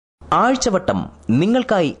ആഴ്ചവട്ടം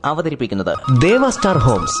നിങ്ങൾക്കായി അവതരിപ്പിക്കുന്നത് ദേവ star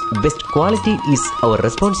Holmes. Best quality is our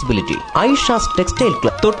responsibility. Aisha's textile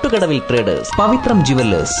club, Thottukadavil traders, Pavithram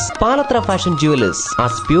jewellers, Palathra fashion jewellers,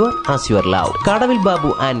 as pure as your love, കടവിൽ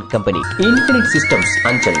Babu and company, infinite systems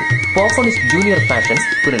Anchal, പോപ്പോണിസ് junior fashion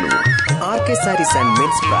Punalur, RK saris and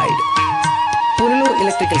men's pride, Punalur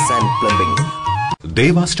electricals and plumbing.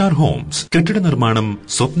 Deva star Holmes. കെട്ടിട നിർമ്മാണം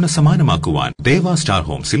സ്വപ്ന സമാനമാക്കുവാൻ ദേവ star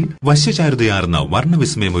ഹോംസിൽ വശ്യചാരുതയാർന്ന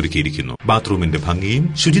വർണ്ണവിസ്മയം ഒരുക്കിയിരിക്കുന്നു. ബാത്റൂമിന്റെ ഭംഗിയും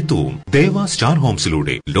ശുചിത്വവും ദേവ star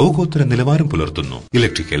ഹോംസിലൂടെ ലോകോത്തര നിലവാരം പുലർത്തുന്നു.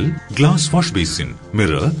 Electrical, glass wash basin,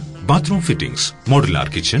 mirror, bathroom fittings, modular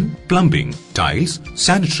kitchen, plumbing, tiles,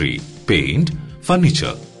 sanitary, paint,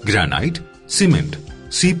 furniture, granite, cement,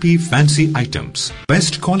 CP fancy items.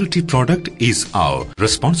 Best quality product is our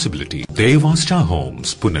responsibility. Deva Star Homes,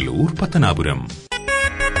 Punalur, Pattanapuram.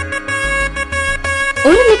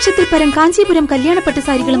 1,00,000-ൽ പരം Kanchipuram കല്യാണപ്പട്ട്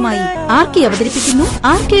സാരികളുമായി RK അവതരിപ്പിക്കുന്നു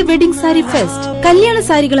RK wedding sari fest. കല്യാണ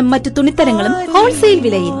സാരികളും മറ്റു തുണിത്തരങ്ങളും wholesale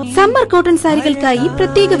വിലയിൽ. Summer cotton സാരികൾക്കായി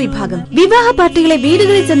പ്രത്യേക വിഭാഗം. വിവാഹ പാർട്ടികളെ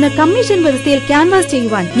വീടുകളിൽ ചെന്ന് കമ്മീഷൻ വ്യവസ്ഥയിൽ ക്യാൻവാസ്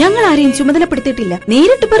ചെയ്യുവാൻ ഞങ്ങൾ ആരെയും ചുമതലപ്പെടുത്തിയിട്ടില്ല.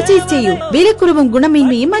 നേരിട്ട് പർച്ചേസ് ചെയ്യൂ. വിലക്കുറവും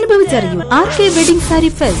ഗുണമേന്മയും അനുഭവിച്ചറിയൂ. RK wedding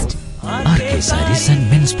sari fest. RK saris and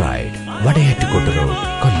men's pride, വടയാറ്റുകോട്ട road,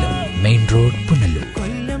 Kollam main road, Punalur.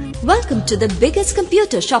 Welcome to the biggest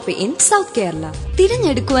computer shop in south Kerala.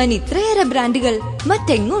 തിരഞ്ഞെടുക്കുവാൻ ഇത്രയേറെ ബ്രാൻഡുകൾ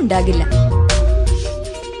മറ്റെങ്ങും ഉണ്ടാകില്ല.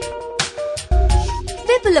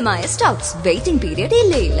 വിപുലമായ സ്റ്റോക്സ്, വെയിറ്റിംഗ് പീരിയഡ്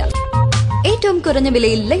ഇല്ല. ഏറ്റവും കുറഞ്ഞ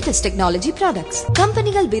വിലയിൽ ലേറ്റസ്റ്റ് ടെക്നോളജി പ്രോഡക്ട്സ്.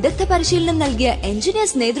 കമ്പനികൾ വിദഗ്ധ പരിശീലനം നൽകിയ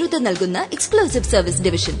എഞ്ചിനീയേഴ്സ് നേതൃത്വം നൽകുന്ന exclusive service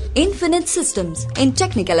division infinite systems in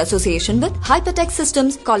technical association with ഹൈപ്പർടെക്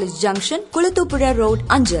systems, college junction, Kulathupuzha road,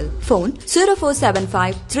 Anchal. Phone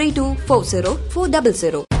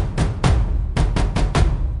 047532404000.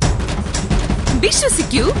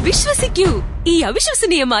 വിശ്വസിക്കൂ, വിശ്വസിക്കൂ ഈ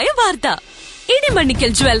അവിശ്വസനീയമായ വാർത്ത. ഇടിമണ്ണിക്കൽ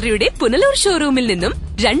ജ്വല്ലറിയുടെ പുനലൂർ ഷോറൂമിൽ നിന്നും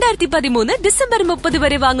 2013 ഡിസംബർ 30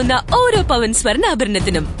 വരെ വാങ്ങുന്ന ഓരോ പവൻ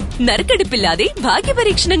സ്വർണ്ണാഭരണത്തിനും നറുക്കെടുപ്പില്ലാതെ,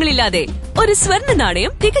 ഭാഗ്യപരീക്ഷണങ്ങളില്ലാതെ ഒരു സ്വർണ്ണ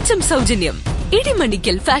നാണയം തികച്ചും സൗജന്യം.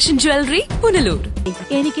 Idimannickal fashion jewellery, Punalur.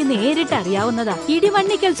 എനിക്ക് നേരിട്ട് അറിയാവുന്നതാ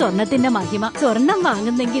ഇടിമണ്ണിക്കൽ സ്വർണത്തിന്റെ മഹിമ. സ്വർണം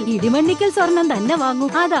വാങ്ങുന്നെങ്കിൽ ഇടിമണ്ണിക്കൽ സ്വർണം തന്നെ വാങ്ങൂ.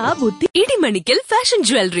 അതാ ബുദ്ധി. Idimannickal fashion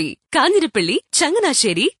jewellery, Kanjirappally,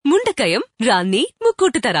 Changanassery, Mundakayam, Ranni,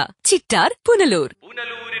 Mukkoottuthara, Chittar, Punalur.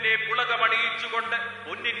 പുനലൂരിനെ പുളകമണിയിച്ചുകൊണ്ട്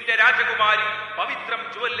പൊന്നിന്റെ രാജകുമാരി പവിത്രം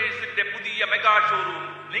ജുവല്ലേഴ്സിന്റെ പുതിയ മെഗാ ഷോറൂം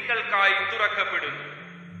നിങ്ങൾക്കായി തുറക്കപ്പെടുന്നു.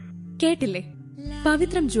 കേട്ടില്ലേ?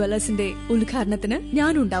 പവിത്രം ജുവല്ലേഴ്സിന്റെ ഉദ്ഘാടനത്തിന്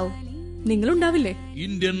ഞാനുണ്ടാവും. നിങ്ങളുണ്ടാവില്ലേ?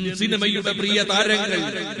 ഇന്ത്യൻ സിനിമയുടെ പ്രിയ താരങ്ങൾ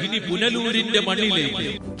ഇനി പുനലൂരിന്റെ മണ്ണിലേക്ക്.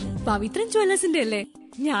 പവിത്രം ജുവല്ലേഴ്സിന്റെ അല്ലേ?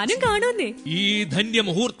 ഞാനും കാണുന്നേ. ഈ ധന്യ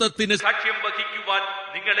മുഹൂർത്തത്തിന് സാക്ഷ്യം വഹിക്കുവാൻ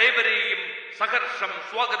നിങ്ങളേവരെയും സഹർഷം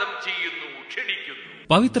സ്വാഗതം ചെയ്യുന്നു, ക്ഷണിക്കുന്നു.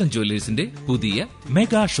 പവിത്രം ജുവല്ലേഴ്സിന്റെ പുതിയ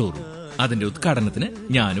മെഗാ ഷോറൂം, അതിന്റെ ഉദ്ഘാടനത്തിന്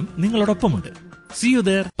ഞാനും നിങ്ങളോടൊപ്പമുണ്ട്. See you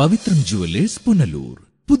there. Pavithram jewellers, Punalur.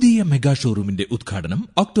 പുതിയ മെഗാ ഷോറൂമിന്റെ ഉദ്ഘാടനം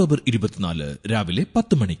ഒക്ടോബർ 24 രാവിലെ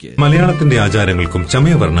 10 മണിക്ക്. മലയാളത്തിന്റെ ആചാരങ്ങൾക്കും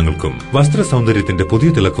ചമയവർണ്ണങ്ങൾക്കും വസ്ത്ര സൗന്ദര്യത്തിന്റെ പുതിയ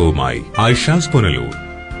തിളക്കവുമായി ആയിഷാസ് പുനലൂർ.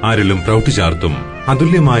 ആരിലും പ്രൗഢി ചാർത്തും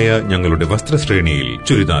അതുല്യമായ ഞങ്ങളുടെ വസ്ത്രശ്രേണിയിൽ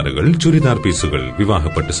ചുരിദാറുകൾ, ചുരിദാർ പീസുകൾ,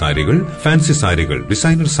 വിവാഹപ്പട്ട് സാരികൾ, ഫാൻസി സാരികൾ,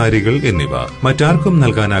 ഡിസൈനർ സാരികൾ എന്നിവ മറ്റാർക്കും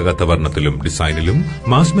നൽകാനാകാത്ത വർണ്ണത്തിലും ഡിസൈനിലും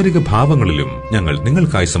മാസ്മരിക ഭാവങ്ങളിലും ഞങ്ങൾ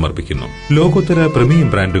നിങ്ങൾക്കായി സമർപ്പിക്കുന്നു. ലോകോത്തര premium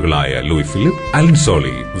ബ്രാൻഡുകളായ Louis Philip,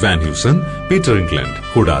 Allen Solly, van Hewson, Peter England,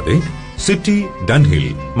 കൂടാതെ സിറ്റി, ഡൺഹിൽ,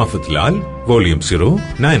 മഫത്ലാൽ, വോളിയം 0,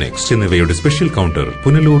 9X എന്നിവയുടെ സ്പെഷ്യൽ കൗണ്ടർ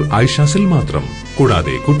പുനലൂർ ആയിഷാസിൽ മാത്രം.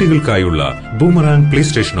 കൂടാതെ കുട്ടികൾക്കായുള്ള ബൂമറാങ് പ്ലേ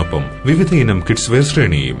സ്റ്റേഷനൊപ്പം വിവിധ ഇനം കിഡ്സ് വെയർ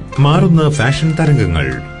ശ്രേണിയും. മാറുന്ന ഫാഷൻ തരംഗങ്ങൾ,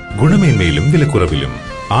 ഗുണമേന്മയിലും വിലക്കുറവിലും.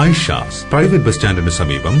 ആയിഷാസ്, പ്രൈവറ്റ് ബസ് സ്റ്റാൻഡിന്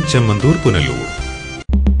സമീപം, ചെമ്മന്തൂർ, പുനലൂർ.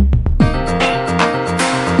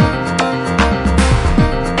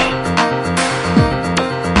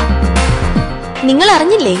 നിങ്ങൾ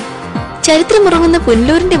അറിഞ്ഞില്ലേ? ചരിത്രമുറങ്ങുന്ന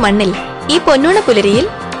പുനലൂരിന്റെ മണ്ണിൽ ഈ പൊന്നോണ പുലരിയിൽ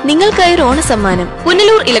നിങ്ങൾക്കായൊരു ഓണസമ്മാനം.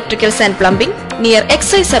 Punalur electricals and plumbing near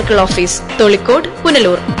excise circle office, Tholicode,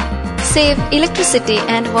 Punalur. Save electricity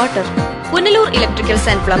and water. Punalur electricals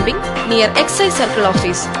and plumbing near excise circle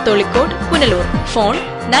office, Tholicode, Punalur. Phone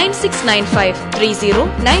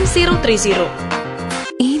 9695309030.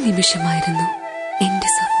 ഈ നിമിഷമായിരുന്നു എന്റെ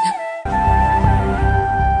സ്വപ്നം.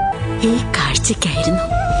 ഈ കാഴ്ചയ്ക്കായിരുന്നു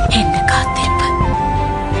എന്റെ കാത്തിരിപ്പ്.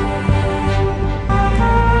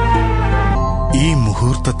 ഈ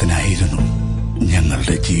മുഹൂർത്തത്തിനായിരുന്നു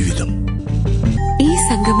ഞങ്ങളുടെ ജീവിതം. ഈ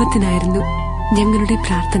സംഗമത്തിനായിരുന്നു ഞങ്ങളുടെ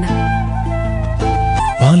പ്രാർത്ഥന.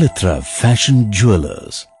 Palathra fashion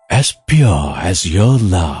jewellers, as pure as your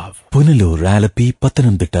love. Punalur, Alleppey,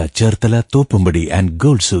 Pathanamthitta, Cherthala, Thoppumpady and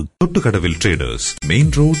gold. Thottukadavil traders, main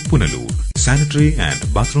road, Punalur. Sanitary and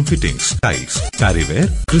bathroom fittings, tiles, Parryware,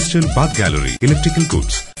 crystal Baat gallery, electrical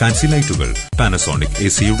goods, fancy ലൈറ്റുകൾ, പാനസോണിക്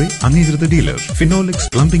എസിയുടെ അംഗീകൃത ഡീലർ, ഫിനോലെക്സ്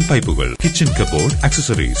പ്ലംബിംഗ് പൈപ്പുകൾ, kitchen cupboard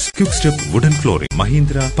accessories, quick step wooden flooring,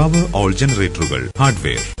 Mahindra power all ജനറേറ്ററുകൾ,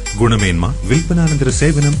 hardware, ഗുണമേന്മ, വിൽപ്പനാനന്തര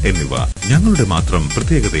സേവനം എന്നിവ ഞങ്ങളുടെ മാത്രം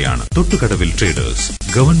പ്രത്യേകതയാണ്. Thottukadavil traders,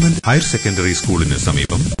 government higher secondary സ്കൂളിന്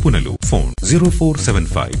സമീപം, പുനലൂർ. ഫോൺ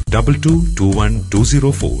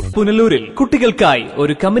 0475222124. പുനലൂരിൽ കുട്ടികൾക്കായി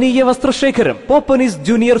ഒരു കമനീയ വസ്ത്രശേഖരം. പോപ്പനീസ്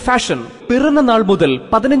ജൂനിയർ ഫാഷൻ. പിറന്ന നാൾ മുതൽ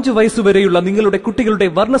 15 വയസ്സുവരെയുള്ള നിങ്ങളുടെ കുട്ടികളുടെ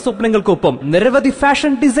വർണ്ണ സ്വപ്നങ്ങൾക്കൊപ്പം നിരവധി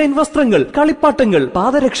ഫാഷൻ ഡിസൈൻ വസ്ത്രങ്ങൾ, കളിപ്പാട്ടങ്ങൾ,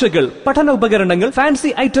 പാദരക്ഷകൾ, പഠന ഉപകരണങ്ങൾ, ഫാൻസി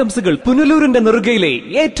ഐറ്റംസുകൾ. പുനലൂരിന്റെ നെറുകയിലെ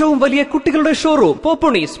ഏറ്റവും വലിയ കുട്ടികളുടെ ഷോറൂം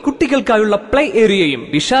പോപ്പണീസ്. കുട്ടികൾക്കായുള്ള പ്ലേ ഏരിയയും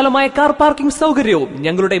വിശാലമായ കാർ പാർക്കിംഗ് സൗകര്യവും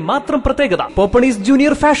ഞങ്ങളുടെ മാത്രം പ്രത്യേകത. പോപ്പണീസ്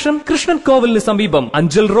ജൂനിയർ ഫാഷൻ, കൃഷ്ണൻ കോവിലിന് സമീപം,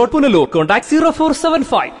 അഞ്ചൽ റോഡ്, പുനലൂർ. കോൺടാക്ട്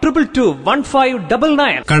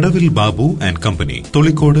 0475221599. കടവിൽ Babu and company,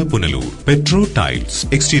 Tholicode, Punalur. Petro tiles,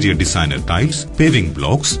 exterior designer tiles, paving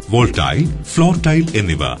blocks, wall tile, floor tile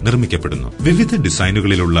എന്നിവ നിർമ്മിക്കപ്പെടുന്നു. വിവിധ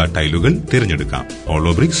ഡിസൈനുകളിലുള്ള ടൈലുകൾ തിരഞ്ഞെടുക്കാം.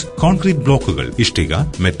 ഹോളോ ബ്രിക്സ്, കോൺക്രീറ്റ് ബ്ലോക്കുകൾ, ഇഷ്ടിക,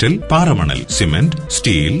 metal, പാറമണൽ, cement,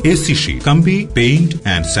 steel, AC sheet, കമ്പി, paint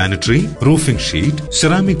and sanitary, roofing sheet,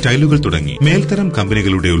 ceramic ടൈലുകൾ തുടങ്ങി മേൽത്തരം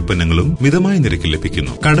കമ്പനികളുടെ ഉൽപ്പന്നങ്ങളും മിതമായ നിരക്കിൽ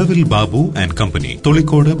ലഭിക്കുന്നു. കടവിൽ Babu and company,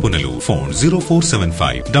 Tholicode, Punalur. Phone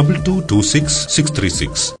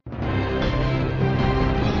 0475222636.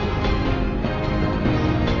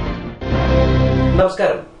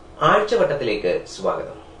 നമസ്കാരം. ആഴ്ചവട്ടത്തിലേക്ക്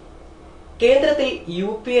സ്വാഗതം. കേന്ദ്രത്തിൽ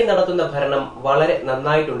UPA നടത്തുന്ന ഭരണം വളരെ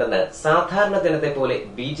നന്നായിട്ടുണ്ടെന്ന് സാധാരണ ജനത്തെ പോലെ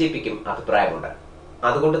BJPക്കും അഭിപ്രായമുണ്ട്.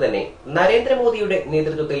 അതുകൊണ്ട് തന്നെ നരേന്ദ്രമോദിയുടെ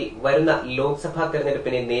നേതൃത്വത്തിൽ വരുന്ന ലോക്സഭാ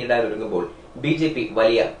തെരഞ്ഞെടുപ്പിനെ നേരിടാനൊരുങ്ങുമ്പോൾ BJP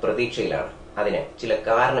വലിയ പ്രതീക്ഷയിലാണ്. അതിന് ചില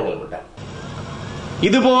കാരണങ്ങളുമുണ്ട്.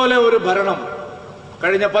 ഇതുപോലെ ഒരു ഭരണം,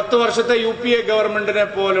 കഴിഞ്ഞ 10 വർഷത്തെ UPA ഗവൺമെന്റിനെ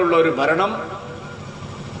പോലുള്ള ഒരു ഭരണം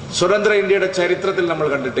സ്വതന്ത്ര ഇന്ത്യയുടെ ചരിത്രത്തിൽ നമ്മൾ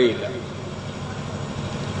കണ്ടിട്ടേയില്ല.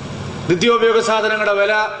 നിത്യോപയോഗ സാധനങ്ങളുടെ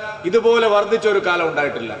വില ഇതുപോലെ വർദ്ധിച്ച ഒരു കാലം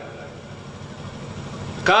ഉണ്ടായിട്ടില്ല.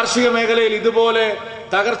 കാർഷിക മേഖലയിൽ ഇതുപോലെ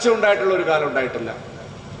തകർച്ച ഉണ്ടായിട്ടുള്ള ഒരു കാലം ഉണ്ടായിട്ടില്ല.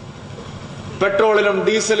 പെട്രോളിനും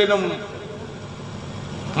ഡീസലിനും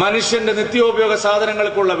മനുഷ്യന്റെ നിത്യോപയോഗ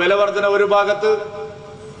സാധനങ്ങൾക്കുള്ള വില വർധന ഒരു ഭാഗത്ത്,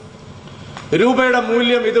 രൂപയുടെ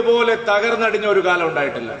മൂല്യം ഇതുപോലെ തകർന്നടിഞ്ഞ ഒരു കാലം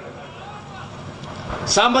ഉണ്ടായിട്ടില്ല.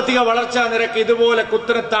 സാമ്പത്തിക വളർച്ചാ നിരക്ക് ഇതുപോലെ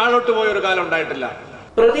കുത്തനെ താഴോട്ട് പോയ ഒരു കാലം ഉണ്ടായിട്ടില്ല.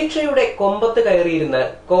 പ്രതീക്ഷയുടെ കൊമ്പത്ത് കയറിയിരുന്ന്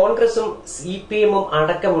കോൺഗ്രസും CPMഉം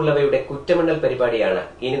അടക്കമുള്ളവയുടെ കുറ്റമണ്ടൽ പരിപാടിയാണ്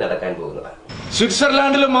ഇനി നടക്കാൻ പോകുന്നത്.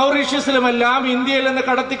 സ്വിറ്റ്സർലാൻഡിലും മൗറീഷ്യസിലുമെല്ലാം ഇന്ത്യയിൽ നിന്ന്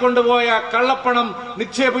കടത്തിക്കൊണ്ടുപോയ കള്ളപ്പണം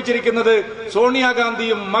നിക്ഷേപിച്ചിരിക്കുന്നത്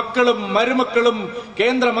സോണിയാഗാന്ധിയും മക്കളും മരുമക്കളും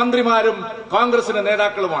കേന്ദ്രമന്ത്രിമാരും കോൺഗ്രസിന്റെ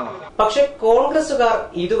നേതാക്കളുമാണ്. പക്ഷെ കോൺഗ്രസുകാർ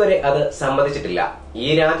ഇതുവരെ അത് സമ്മതിച്ചിട്ടില്ല. ഈ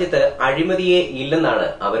രാജ്യത്ത് അഴിമതിയെ ഇല്ലെന്നാണ്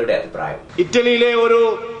അവരുടെ അഭിപ്രായം. ഇറ്റലിയിലെ ഒരു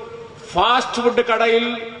ഫാസ്റ്റ് ഫുഡ് കടയിൽ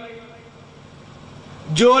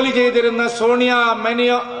ജോലി ചെയ്തിരുന്ന സോണിയ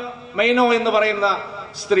മൈനോ എന്ന് പറയുന്ന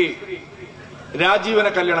സ്ത്രീ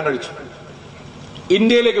രാജീവനെ കല്യാണം കഴിച്ചു,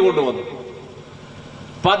 ഇന്ത്യയിലേക്ക് കൊണ്ടുവന്നു.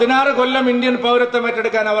 16 കൊല്ലം ഇന്ത്യൻ പൗരത്വം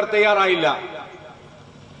ഏറ്റെടുക്കാൻ അവർ തയ്യാറായില്ല.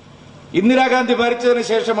 ഇന്ദിരാഗാന്ധി ഭരിച്ചതിന്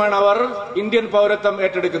ശേഷമാണ് അവർ ഇന്ത്യൻ പൗരത്വം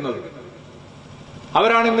ഏറ്റെടുക്കുന്നത്.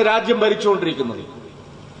 അവരാണ് ഇന്ന് രാജ്യം ഭരിച്ചുകൊണ്ടിരിക്കുന്നത്.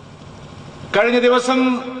 കഴിഞ്ഞ ദിവസം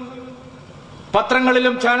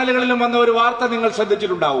പത്രങ്ങളിലും ചാനലുകളിലും വന്ന ഒരു വാർത്ത നിങ്ങൾ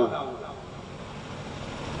ശ്രദ്ധിച്ചിട്ടുണ്ടാവും.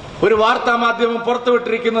 ഒരു വാർത്താ മാധ്യമം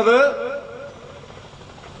പുറത്തുവിട്ടിരിക്കുന്നത്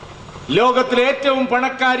ലോകത്തിലെ ഏറ്റവും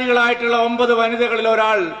പണക്കാരികളായിട്ടുള്ള 9 വനിതകളിൽ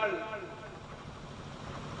ഒരാൾ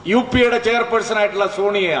UPAയുടെ ചെയർപേഴ്സൺ ആയിട്ടുള്ള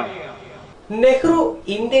സോണിയയാണ്. നെഹ്റു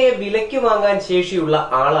ഇന്ത്യയെ വിലയ്ക്ക് വാങ്ങാൻ ശേഷിയുള്ള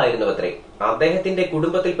ആളായിരുന്നുവത്രേ. അദ്ദേഹത്തിന്റെ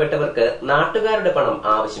കുടുംബത്തിൽപ്പെട്ടവർക്ക് നാട്ടുകാരുടെ പണം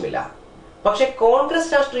ആവശ്യമില്ല. പക്ഷെ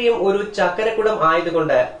കോൺഗ്രസ് രാഷ്ട്രീയം ഒരു ചക്കരക്കുടം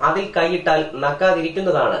ആയതുകൊണ്ട് അതിൽ കൈയിട്ടാൽ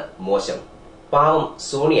നക്കാതിരിക്കുന്നതാണ് മോശം. പാവം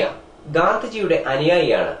സോണിയ ഗാന്ധിജിയുടെ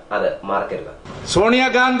അനുയായിയാണ്, അത് മറക്കരുത്.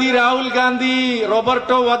 സോണിയാഗാന്ധി, രാഹുൽ ഗാന്ധി,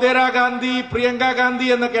 റോബർട്ടോ വധേര ഗാന്ധി, പ്രിയങ്ക ഗാന്ധി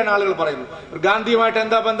എന്നൊക്കെയാണ് ആളുകൾ പറയുന്നത്. ഗാന്ധിയുമായിട്ട്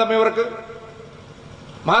എന്താ ബന്ധം ഇവർക്ക്?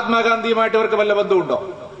 മഹാത്മാഗാന്ധിയുമായിട്ട് ഇവർക്ക് വല്ല ബന്ധമുണ്ടോ?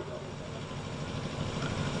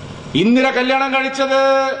 ഇന്ദിര കല്യാണം കഴിച്ചത്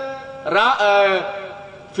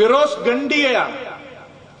ഫിറോസ് ഗണ്ഡിയെയാണ്.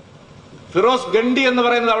 ഫിറോസ് ഗണ്ഡി എന്ന്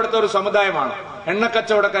പറയുന്നത് അവിടുത്തെ ഒരു സമുദായമാണ്,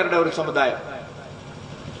 എണ്ണക്കച്ചവടക്കാരുടെ ഒരു സമുദായം.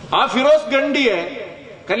 ആ ഫിറോസ് ഗണ്ഡിയെ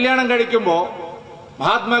കല്യാണം കഴിക്കുമ്പോ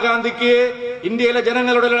മഹാത്മാഗാന്ധിക്ക് ഇന്ത്യയിലെ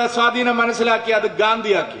ജനങ്ങളുടെ സ്വാധീനം മനസ്സിലാക്കി അത്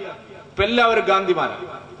ഗാന്ധിയാക്കി. ഇപ്പൊ എല്ലാവരും ഗാന്ധിമാരാണ്.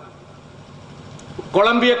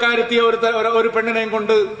 കൊളംബിയക്കാരെത്തിയ ഒരു പെണ്ണിനെയും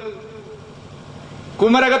കൊണ്ട്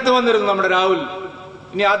കുമരകത്ത് വന്നിരുന്നു നമ്മുടെ രാഹുൽ.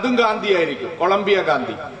 ഇനി അതും ഗാന്ധിയായിരിക്കും, കൊളംബിയ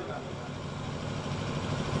ഗാന്ധി.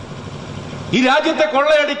 ഈ രാജ്യത്തെ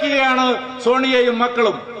കൊള്ളയടിക്കുകയാണ് സോണിയയും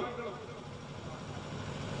മക്കളും.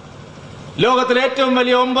 ലോകത്തിലെ ഏറ്റവും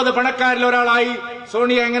വലിയ 9 പണക്കാരിൽ ഒരാളായി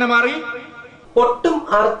സോണിയ എങ്ങനെ മാറി? ഒട്ടും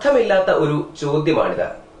അർത്ഥമില്ലാത്ത ഒരു ചോദ്യമാണിത്.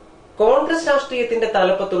 കോൺഗ്രസ് രാഷ്ട്രീയത്തിന്റെ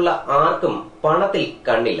തലപ്പത്തുള്ള ആർക്കും പണത്തിൽ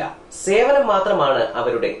കണ്ണില്ല. സേവനം മാത്രമാണ്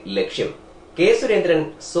അവരുടെ ലക്ഷ്യം. കെ സുരേന്ദ്രൻ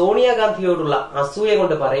സോണിയാഗാന്ധിയോടുള്ള അസൂയ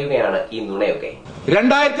കൊണ്ട് പറയുകയാണ് ഈ നുണയൊക്കെ.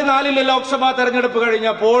 2004 ലോക്സഭാ തെരഞ്ഞെടുപ്പ്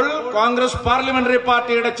കഴിഞ്ഞപ്പോൾ കോൺഗ്രസ് പാർലമെന്ററി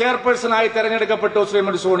പാർട്ടിയുടെ ചെയർപേഴ്സണായി തെരഞ്ഞെടുക്കപ്പെട്ടു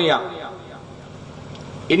ശ്രീമതി സോണിയ.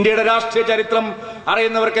 ഇന്ത്യയുടെ രാഷ്ട്രീയ ചരിത്രം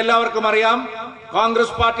അറിയുന്നവർക്ക് എല്ലാവർക്കും അറിയാം,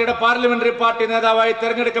 കോൺഗ്രസ് പാർട്ടിയുടെ പാർലമെന്ററി പാർട്ടി നേതാവായി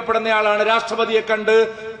തെരഞ്ഞെടുക്കപ്പെടുന്നയാളാണ് രാഷ്ട്രപതിയെ കണ്ട്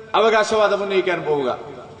അവകാശവാദം ഉന്നയിക്കാൻ പോവുക.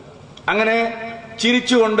 അങ്ങനെ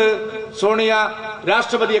ചിരിച്ചുകൊണ്ട് സോണിയ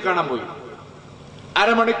രാഷ്ട്രപതിയെ കാണാൻ പോയി.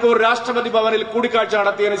 അരമണിക്കൂർ രാഷ്ട്രപതി ഭവനിൽ കൂടിക്കാഴ്ച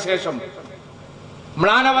നടത്തിയതിനു ശേഷം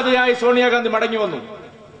മ്ലാനവതയായി സോണിയാഗാന്ധി മടങ്ങി വന്നു.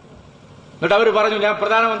 എന്നിട്ട് അവർ പറഞ്ഞു, ഞാൻ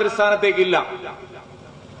പ്രധാനമന്ത്രി സ്ഥാനത്തേക്കില്ല.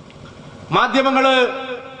 മാധ്യമങ്ങള്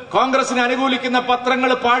കോൺഗ്രസിനെ അനുകൂലിക്കുന്ന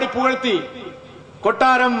പത്രങ്ങൾ പാടിപ്പുകഴ്ത്തി,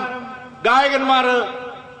 കൊട്ടാരം ഗായകന്മാർ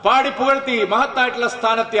പാടിപ്പുകഴ്ത്തി മഹത്തായിട്ടുള്ള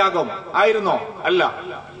സ്ഥാനത്യാഗം ആയിരുന്നോ? അല്ല.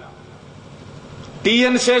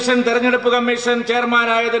 TN ശേഷൻ തെരഞ്ഞെടുപ്പ് കമ്മീഷൻ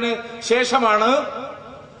ചെയർമാനായതിന് ശേഷമാണ്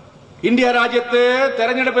ഇന്ത്യ രാജ്യത്ത്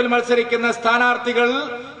തെരഞ്ഞെടുപ്പിൽ മത്സരിക്കുന്ന സ്ഥാനാർത്ഥികൾ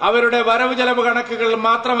അവരുടെ വരവ് ചെലവ് കണക്കുകൾ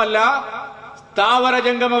മാത്രമല്ല സ്ഥാവര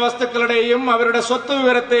ജംഗമ വസ്തുക്കളുടെയും അവരുടെ സ്വത്ത്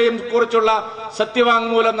വിവരത്തെയും കുറിച്ചുള്ള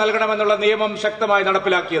സത്യവാങ്മൂലം നൽകണമെന്നുള്ള നിയമം ശക്തമായി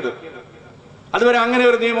നടപ്പിലാക്കിയത്. അതുവരെ അങ്ങനെ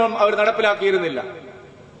ഒരു നിയമം അവർ നടപ്പിലാക്കിയിരുന്നില്ല.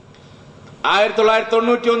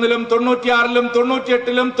 1991-ലും 96-ലും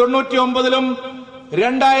 98-ലും 99-ലും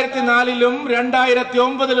 2004-ലും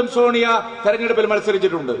 2009-ലും സോണിയ തെരഞ്ഞെടുപ്പിൽ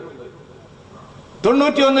മത്സരിച്ചിട്ടുണ്ട്.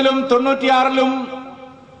 91-ലും 96-ലും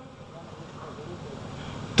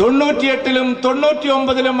 98-ലും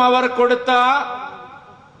 99-ലും അവർ കൊടുത്ത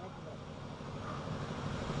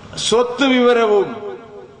സ്വത്ത് വിവരവും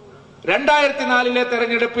 2004-ലെ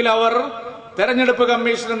തെരഞ്ഞെടുപ്പിൽ അവർ തെരഞ്ഞെടുപ്പ്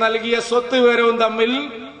കമ്മീഷന് നൽകിയ സ്വത്ത് വിവരവും തമ്മിൽ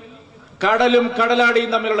കടലും കടലാടിയും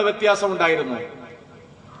തമ്മിലുള്ള വ്യത്യാസമുണ്ടായിരുന്നു.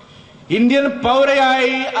 ഇന്ത്യൻ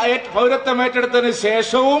പൗരത്വം ഏറ്റെടുത്തതിന്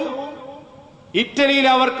ശേഷവും ഇറ്റലിയിൽ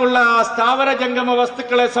അവർക്കുള്ള സ്ഥാവര ജംഗമ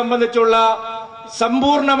വസ്തുക്കളെ സംബന്ധിച്ചുള്ള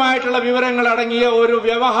സമ്പൂർണമായിട്ടുള്ള വിവരങ്ങൾ അടങ്ങിയ ഒരു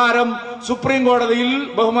വ്യവഹാരം സുപ്രീം കോടതിയിൽ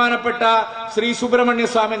ബഹുമാനപ്പെട്ട ശ്രീ സുബ്രഹ്മണ്യ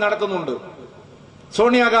സ്വാമി നടത്തുന്നുണ്ട്.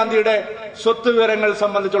 സോണിയാഗാന്ധിയുടെ സ്വത്ത് വിവരങ്ങൾ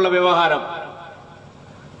സംബന്ധിച്ചുള്ള വ്യവഹാരം.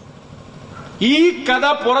 ഈ കഥ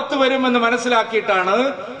പുറത്തു വരുമെന്ന് മനസ്സിലാക്കിയിട്ടാണ്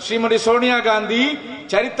ശ്രീമതി സോണിയാഗാന്ധി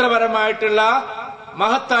ചരിത്രപരമായിട്ടുള്ള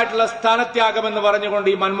മഹത്തായിട്ടുള്ള സ്ഥാനത്യാഗമെന്ന് പറഞ്ഞുകൊണ്ട്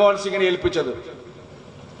ഈ മൻമോഹൻ സിംഗിനെ ഏൽപ്പിച്ചത്.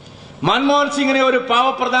 മൻമോഹൻ സിംഗിനെ ഒരു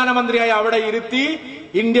പാവപ്രധാനമന്ത്രിയായി അവിടെ ഇരുത്തി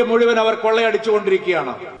ഇന്ത്യ മുഴുവൻ അവർ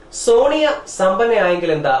കൊള്ളയടിച്ചുകൊണ്ടിരിക്കുകയാണ്. സോണിയ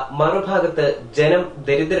സമ്പന്നയായെങ്കിൽ എന്താ, മറുഭാഗത്ത് ജനം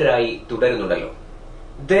ദരിദ്രരായി തുടരുന്നുണ്ടല്ലോ.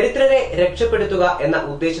 ദരിദ്രരെ രക്ഷപ്പെടുത്തുക എന്ന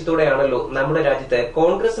ഉദ്ദേശത്തോടെയാണല്ലോ നമ്മുടെ രാജ്യത്ത്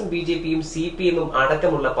കോൺഗ്രസും BJPയും CPMും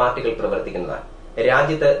അടക്കമുള്ള പാർട്ടികൾ പ്രവർത്തിക്കുന്നത്.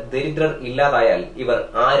 രാജ്യത്ത് ദരിദ്രർ ഇല്ലാതായാൽ ഇവർ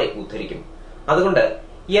ആരെ ഉദ്ധരിക്കും? അതുകൊണ്ട്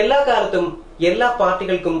എല്ലാ കാലത്തും എല്ലാ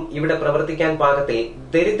പാർട്ടികൾക്കും ഇവിടെ പ്രവർത്തിക്കാൻ പാകത്തിൽ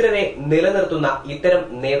ദരിദ്രരെ നിലനിർത്തുന്ന ഇത്തരം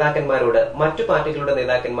നേതാക്കന്മാരോട് മറ്റു പാർട്ടികളുടെ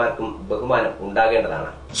നേതാക്കന്മാർക്കും ബഹുമാനം ഉണ്ടാകേണ്ടതാണ്.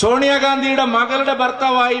 സോണിയാഗാന്ധിയുടെ മകളുടെ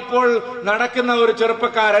ഭർത്താവായി ഇപ്പോൾ നടക്കുന്ന ഒരു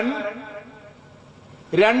ചെറുപ്പക്കാരൻ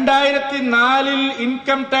 2004-ൽ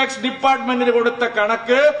ഇൻകം ടാക്സ് ഡിപ്പാർട്ട്മെന്റിന് കൊടുത്ത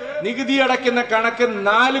കണക്ക്, നികുതി അടയ്ക്കുന്ന കണക്ക്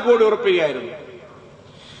 4 കോടി രൂപയായിരുന്നു.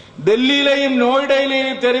 ഡൽഹിയിലെയും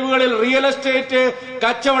നോയിഡയിലെയും തെരുവുകളിൽ റിയൽ എസ്റ്റേറ്റ്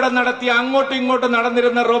കച്ചവടം നടത്തി അങ്ങോട്ടും ഇങ്ങോട്ടും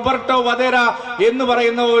നടന്നിരുന്ന റോബർട്ടോ വധേര എന്ന്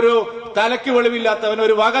പറയുന്ന ഒരു തലയ്ക്ക് വെളിവില്ലാത്തവൻ,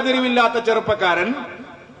 ഒരു വകതിരിവില്ലാത്ത ചെറുപ്പക്കാരൻ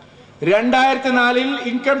 2004-ൽ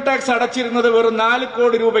ഇൻകം ടാക്സ് അടച്ചിരുന്നത് വെറും 4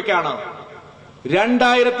 കോടി രൂപയ്ക്കാണ്.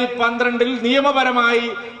 2012-ൽ നിയമപരമായി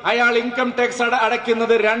അയാൾ ഇൻകം ടാക്സ്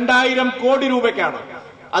അടയ്ക്കുന്നത് 2000 കോടി രൂപയ്ക്കാണ്.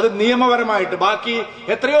 അത് നിയമപരമായിട്ട്. ബാക്കി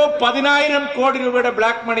എത്രയോ 10,000 കോടി രൂപയുടെ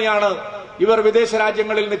ബ്ലാക്ക് മണിയാണ് ഇവർ വിദേശ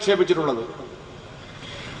രാജ്യങ്ങളിൽ നിക്ഷേപിച്ചിട്ടുള്ളത്.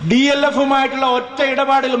 DLFുമായിട്ടുള്ള ഒറ്റ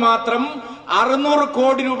ഇടപാടിൽ മാത്രം 600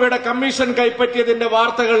 കോടി രൂപയുടെ കമ്മീഷൻ കൈപ്പറ്റിയതിന്റെ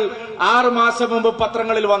വാർത്തകൾ 6 മാസം മുമ്പ്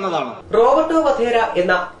പത്രങ്ങളിൽ വന്നതാണ്. റോബർട്ടോ വധേര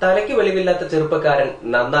എന്ന തലയ്ക്ക് വെളിവില്ലാത്ത ചെറുപ്പക്കാരൻ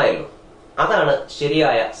നന്നായല്ലോ. അതാണ്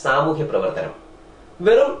ശരിയായ സാമൂഹ്യ പ്രവർത്തനം.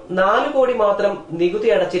 വെറും 4 കോടി മാത്രം നികുതി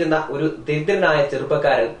അടച്ചിരുന്ന ഒരു ദരിദ്രനായ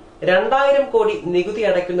ചെറുപ്പക്കാരൻ 2000 കോടി നികുതി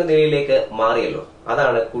അടയ്ക്കുന്ന നിലയിലേക്ക് മാറിയല്ലോ.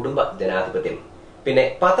 അതാണ് കുടുംബ ജനാധിപത്യം. പിന്നെ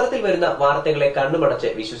പത്രത്തിൽ വരുന്ന വാർത്തകളെ കണ്ണുമടച്ച്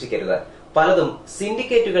വിശ്വസിക്കരുത്. പലതും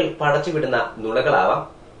സിൻഡിക്കേറ്റുകൾ പടച്ചുവിടുന്ന നുണകളാവാം.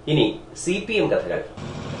 ഇനി CPM കഥകൾ.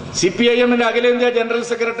 CPIMന്റെ അഖിലേന്ത്യാ ജനറൽ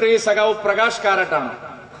സെക്രട്ടറി സഖാവ് പ്രകാശ് കാരാട്ടാണ്.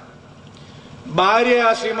 ഭാര്യ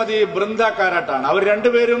ശ്രീമതി ബൃന്ദ കാരാട്ടാണ്. അവർ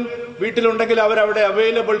രണ്ടുപേരും വീട്ടിലുണ്ടെങ്കിൽ അവരവിടെ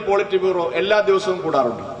അവൈലബിൾ പോളിറ്റ് ബ്യൂറോ എല്ലാ ദിവസവും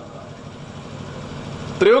കൂടാറുണ്ട്.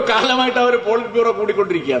 എത്രയോ കാലമായിട്ട് അവർ പോളിറ്റ് ബ്യൂറോ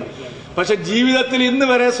കൂടിക്കൊണ്ടിരിക്കുകയാണ്. പക്ഷെ ജീവിതത്തിൽ ഇന്ന്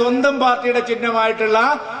വരെ സ്വന്തം പാർട്ടിയുടെ ചിഹ്നമായിട്ടുള്ള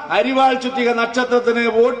അരിവാൾ ചുറ്റിക നക്ഷത്രത്തിന്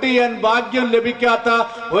വോട്ട് ചെയ്യാൻ ഭാഗ്യം ലഭിക്കാത്ത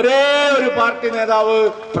ഒരേ ഒരു പാർട്ടി നേതാവ്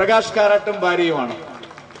പ്രകാശ് കാരാട്ടും ഭാര്യയുമാണ്.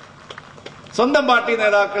 സ്വന്തം പാർട്ടി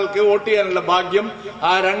നേതാക്കൾക്ക് വോട്ട് ചെയ്യാനുള്ള ഭാഗ്യം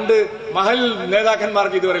ആ 2 മഹൽ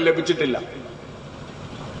നേതാക്കന്മാർക്ക് ഇതുവരെ ലഭിച്ചിട്ടില്ല.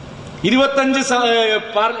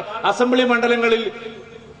 25 അസംബ്ലി മണ്ഡലങ്ങളിൽ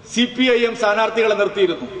CPIM സ്ഥാനാർത്ഥികളെ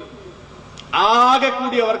നിർത്തിയിരുന്നു. ആകെ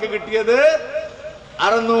കൂടി അവർക്ക് കിട്ടിയത്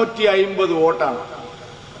 650 വോട്ടാണ്.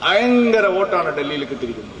 ഭയങ്കര വോട്ടാണ് ഡൽഹിയിൽ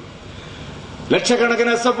കിട്ടിയിരിക്കുന്നത്.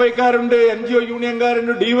 ലക്ഷക്കണക്കിന് SFIക്കാരുണ്ട്, NGO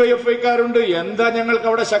യൂണിയൻകാരുണ്ട്, DYFIക്കാരുണ്ട്. എന്താ ഞങ്ങൾക്ക്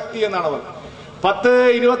അവിടെ ശക്തി എന്നാണ് അവർ.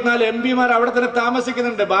 10-24 MPമാർ അവിടെ തന്നെ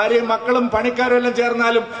താമസിക്കുന്നുണ്ട്. ഭാര്യയും മക്കളും പണിക്കാരും എല്ലാം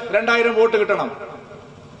ചേർന്നാലും 2000 വോട്ട് കിട്ടണം.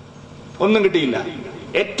 ഒന്നും കിട്ടിയില്ല.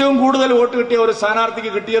 ഏറ്റവും കൂടുതൽ വോട്ട് കിട്ടിയ ഒരു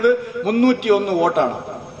സ്ഥാനാർത്ഥിക്ക് കിട്ടിയത് 301 വോട്ടാണ്.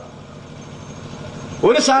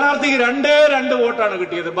 ഒരു സ്ഥാനാർത്ഥിക്ക് 2 വോട്ടാണ്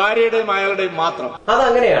കിട്ടിയത്, ഭാര്യയുടെയും അയാളുടെയും മാത്രം.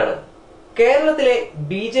 അതങ്ങനെയാണ്. കേരളത്തിലെ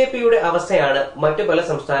BJPയുടെ അവസ്ഥയാണ് മറ്റു പല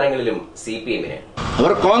സംസ്ഥാനങ്ങളിലും CPMന്.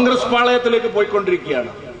 അവർ കോൺഗ്രസ് പാളയത്തിലേക്ക്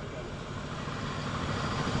പോയിക്കൊണ്ടിരിക്കുകയാണ്.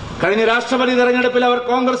 കഴിഞ്ഞ രാഷ്ട്രപതി തെരഞ്ഞെടുപ്പിൽ അവർ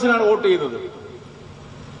കോൺഗ്രസിനാണ് വോട്ട് ചെയ്തത്.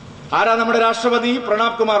 ആരാ നമ്മുടെ രാഷ്ട്രപതി?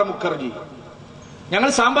 പ്രണബ് കുമാർ മുഖർജി. ഞങ്ങൾ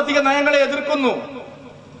സാമ്പത്തിക നയങ്ങളെ എതിർക്കുന്നു.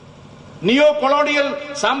 നിയോ കൊളോണിയൽ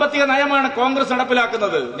സാമ്പത്തിക നയമാണ് കോൺഗ്രസ്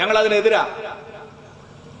നടപ്പിലാക്കുന്നത്. ഞങ്ങൾ അതിനെതിരാ.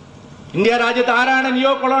 ഇന്ത്യ രാജ്യത്ത് ആരാണ്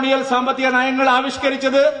നിയോ കൊളോണിയൽ സാമ്പത്തിക നയങ്ങൾ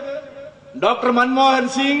ആവിഷ്കരിച്ചത്? Doctor Manmohan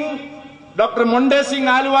Singh, doctor Monte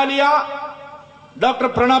Singh ആലുവാലിയ, doctor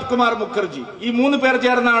Pranab Kumar Mukherjee. ഈ 3 പേർ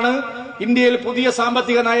ചേർന്നാണ് ഇന്ത്യയിൽ പുതിയ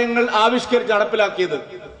സാമ്പത്തിക നയങ്ങൾ ആവിഷ്കരിച്ച് നടപ്പിലാക്കിയത്.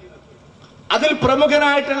 അതിൽ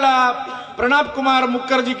പ്രമുഖനായിട്ടുള്ള പ്രണബ് കുമാർ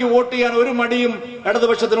മുഖർജിക്ക് വോട്ട് ചെയ്യാൻ ഒരു മടിയും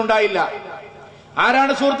ഇടതുപക്ഷത്തിനുണ്ടായില്ല.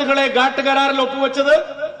 ആരാണ് സുഹൃത്തുക്കളെ ഘാട്ട് കരാറിൽ ഒപ്പുവെച്ചത്?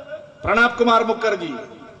 പ്രണബ് കുമാർ മുഖർജി.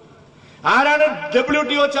 ആരാണ്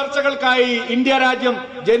WTO ചർച്ചകൾക്കായി ഇന്ത്യ രാജ്യം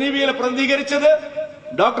ജനീവയിൽ പ്രതിനിധീകരിച്ചത്?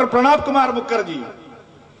 ഡോക്ടർ പ്രണബ് കുമാർ മുഖർജി.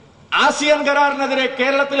 ആസിയാൻ കരാറിനെതിരെ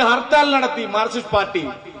കേരളത്തിൽ ഹർത്താൽ നടത്തി മാർക്സിസ്റ്റ് പാർട്ടി.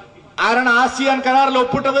 ആരാണ് ആസിയാൻ കരാറിൽ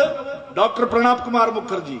ഒപ്പിട്ടത്? ഡോക്ടർ പ്രണബ് കുമാർ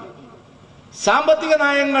മുഖർജി. സാമ്പത്തിക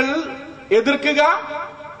നയങ്ങൾ എതിർക്കുക,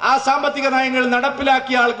 ആ സാമ്പത്തിക നയങ്ങൾ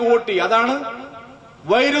നടപ്പിലാക്കിയ ആൾക്ക് വോട്ട് ചെയ്യുക. അതാണ്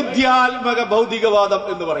വൈരുദ്ധ്യാത്മക ഭൗതികവാദം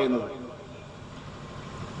എന്ന് പറയുന്നത്.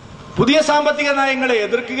 പുതിയ സാമ്പത്തിക നയങ്ങളെ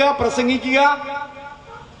എതിർക്കുക, പ്രസംഗിക്കുക,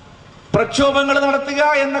 പ്രക്ഷോഭങ്ങൾ നടത്തുക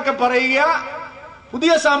എന്നൊക്കെ പറയുക,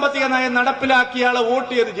 പുതിയ സാമ്പത്തിക നയം നടപ്പിലാക്കിയാളെ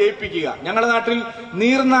വോട്ട് ചെയ്ത് ജയിപ്പിക്കുക. ഞങ്ങളുടെ നാട്ടിൽ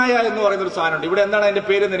നീർനായ എന്ന് പറയുന്ന ഒരു സാധനമുണ്ട്. ഇവിടെ എന്താണ് അതിന്റെ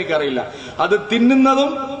പേരെന്ന് എനിക്കറിയില്ല. അത്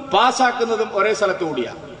തിന്നുന്നതും പാസ്സാക്കുന്നതും ഒരേ സ്ഥലത്ത്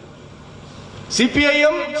കൂടിയാ.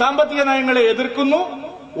 CPIM സാമ്പത്തിക നയങ്ങളെ എതിർക്കുന്നു,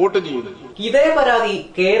 വോട്ട് ചെയ്യുന്നു. ഇതേ പരാതി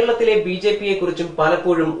കേരളത്തിലെ BJPയെ കുറിച്ചും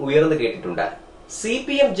പലപ്പോഴും ഉയർന്നു കേട്ടിട്ടുണ്ട്.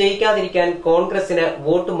 CPM ജയിക്കാതിരിക്കാൻ കോൺഗ്രസിന്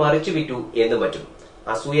വോട്ട് മറിച്ചുവിറ്റു എന്നും മറ്റും.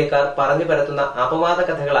 അസൂയക്കാർ പറഞ്ഞു പരത്തുന്ന അപവാദ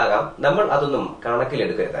കഥകളാകാം. നമ്മൾ അതൊന്നും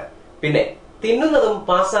കണക്കിലെടുക്കരുത്. പിന്നെ തിന്നുന്നതും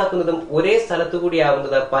പാസ്സാക്കുന്നതും ഒരേ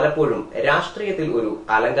സ്ഥലത്തുകൂടിയാവുന്നത് പലപ്പോഴും രാഷ്ട്രീയത്തിൽ ഒരു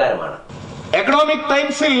അലങ്കാരമാണ്. എക്കണോമിക്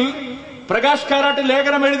ടൈംസിൽ പ്രകാശ് കാരാട്ട്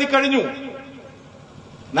ലേഖനം എഴുതി കഴിഞ്ഞു.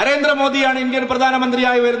 നരേന്ദ്രമോദിയാണ് ഇന്ത്യൻ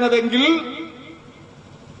പ്രധാനമന്ത്രിയായി വരുന്നതെങ്കിൽ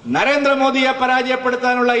നരേന്ദ്രമോദിയെ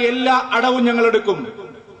പരാജയപ്പെടുത്താനുള്ള എല്ലാ അടവും ഞങ്ങൾ എടുക്കും.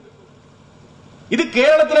 ഇത്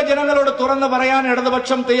കേരളത്തിലെ ജനങ്ങളോട് തുറന്നു പറയാൻ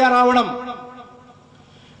ഇടതുപക്ഷം തയ്യാറാവണം.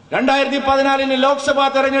 2014 ലോക്സഭാ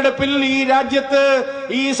തെരഞ്ഞെടുപ്പിൽ ഈ രാജ്യത്ത്,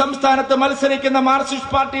 ഈ സംസ്ഥാനത്ത് മത്സരിക്കുന്ന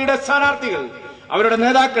മാർക്സിസ്റ്റ് പാർട്ടിയുടെ സ്ഥാനാർത്ഥികൾ, അവരുടെ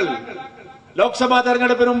നേതാക്കൾ ലോക്സഭാ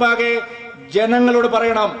തെരഞ്ഞെടുപ്പിന് മുമ്പാകെ ജനങ്ങളോട്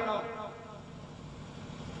പറയണം,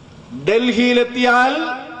 ഡൽഹിയിലെത്തിയാൽ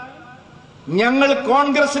ഞങ്ങൾ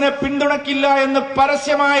കോൺഗ്രസിനെ പിന്തുണയ്ക്കില്ല എന്ന്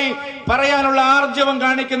പരസ്യമായി പറയാനുള്ള ആർജവം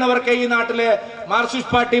കാണിക്കുന്നവർക്ക് ഈ നാട്ടിലെ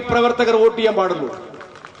മാർക്സിസ്റ്റ് പാർട്ടി പ്രവർത്തകർ വോട്ട് ചെയ്യാൻ പാടുള്ളൂ.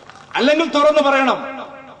 അല്ലെങ്കിൽ തുറന്നു പറയണം,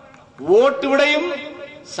 വോട്ട് ഇവിടെയും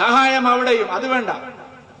സഹായം അവിടെയും. അത് വേണ്ട,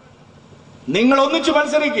 നിങ്ങൾ ഒന്നിച്ചു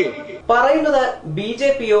മത്സരിക്കുക. പറയുന്നത്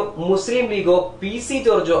BJPയോ മുസ്ലിം ലീഗോ PC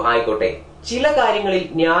ജോർജോ ആയിക്കോട്ടെ, ചില കാര്യങ്ങളിൽ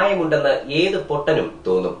ന്യായമുണ്ടെന്ന് ഏത് പൊട്ടനും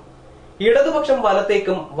തോന്നും. ഇടതുപക്ഷം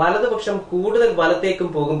വലത്തേക്കും വലതുപക്ഷം കൂടുതൽ വലത്തേക്കും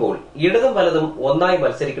പോകുമ്പോൾ ഇടതും വലതും ഒന്നായി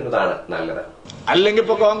മത്സരിക്കുന്നതാണ് നല്ലത്. അല്ലെങ്കിൽ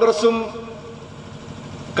ഇപ്പൊ കോൺഗ്രസും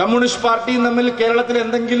കമ്മ്യൂണിസ്റ്റ് പാർട്ടിയും തമ്മിൽ കേരളത്തിൽ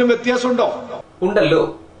എന്തെങ്കിലും വ്യത്യാസമുണ്ടോ? ഉണ്ടല്ലോ.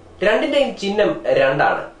 രണ്ടിന്റെയും ചിഹ്നം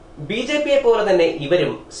രണ്ടാണ്. BJPയെ പോലെ തന്നെ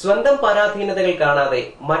ഇവരും സ്വന്തം പരാധീനതകൾ കാണാതെ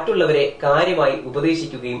മറ്റുള്ളവരെ കാര്യമായി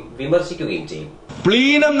ഉപദേശിക്കുകയും വിമർശിക്കുകയും ചെയ്യും.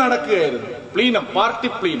 പ്ലീനം നടക്കുകയായിരുന്നു. Plenum, party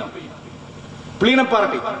plenum, plenum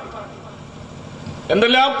party.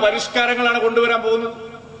 എന്തെല്ലാം പരിഷ്കാരങ്ങളാണ് കൊണ്ടുവരാൻ പോകുന്നത്.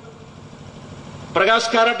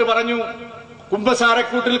 പ്രകാശ് കാരാട്ട് പറഞ്ഞു,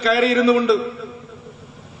 കുംഭസാരക്കൂട്ടിൽ കയറിയിരുന്നുകൊണ്ട്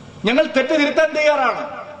ഞങ്ങൾ തെറ്റ് തിരുത്താൻ തയ്യാറാണ്.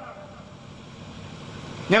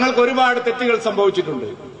 ഞങ്ങൾക്ക് ഒരുപാട് തെറ്റുകൾ സംഭവിച്ചിട്ടുണ്ട്.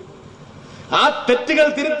 ആ തെറ്റുകൾ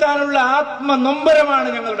തിരുത്താനുള്ള ആത്മനൊമ്പരമാണ്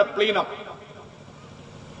ഞങ്ങളുടെ പ്ലീനം.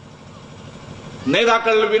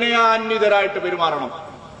 നേതാക്കൾ വിനയാന്വിതരായിട്ട് പെരുമാറണം.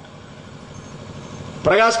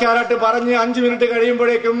 പ്രകാശ് കാരാട്ട് പറഞ്ഞ് 5 മിനിറ്റ്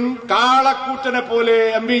കഴിയുമ്പോഴേക്കും കാളക്കൂറ്റനെ പോലെ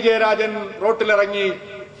MP ജയരാജൻ റോട്ടിലിറങ്ങി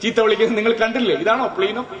ചീത്ത വിളിക്കുന്നത് നിങ്ങൾ കണ്ടില്ലേ? ഇതാണോ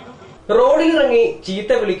പ്ലീനം? റോഡിലിറങ്ങി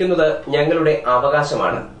ചീത്ത വിളിക്കുന്നത് ഞങ്ങളുടെ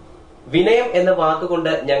അവകാശമാണ്. വിനയം എന്ന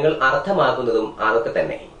വാക്കുകൊണ്ട് ഞങ്ങൾ അർത്ഥമാക്കുന്നതും അതൊക്കെ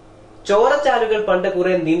തന്നെ. ചോരച്ചാലുകൾ പണ്ട്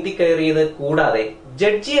കുറെ നീന്തിക്കയറിയത് കൂടാതെ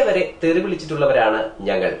ജഡ്ജിയെ വരെ തെറിവിളിച്ചിട്ടുള്ളവരാണ്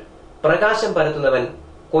ഞങ്ങൾ. പ്രകാശം പരത്തുന്നവൻ,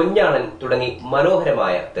 കൊഞ്ഞാണൻ തുടങ്ങി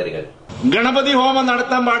മനോഹരമായ തെറികൾ. ഗണപതി ഹോമം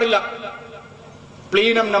നടത്താൻ പാടില്ല.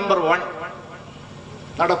 പ്ലീനം നമ്പർ 1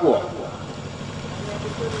 നടക്കുവോ?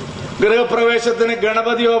 ഗൃഹപ്രവേശത്തിന്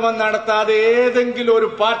ഗണപതി ഹോമം നടത്താതെ ഏതെങ്കിലും ഒരു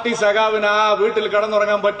പാർട്ടി സഖാവിന് ആ വീട്ടിൽ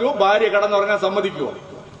കടന്നുറങ്ങാൻ പറ്റുമോ? ഭാര്യ കടന്നുറങ്ങാൻ സമ്മതിക്കുമോ?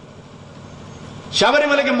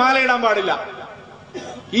 ശബരിമലയ്ക്ക് മാലയിടാൻ പാടില്ല.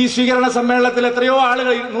 ഈ സ്വീകരണ സമ്മേളനത്തിൽ എത്രയോ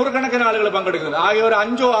ആളുകൾ, നൂറുകണക്കിന് ആളുകൾ പങ്കെടുക്കുന്നത്, ആകെ ഒരു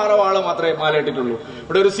 5 or 6 ആള് മാത്രമേ മാലയിട്ടിട്ടുള്ളൂ.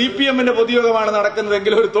 ഇവിടെ ഒരു CPM-ന്റെ പൊതുയോഗമാണ്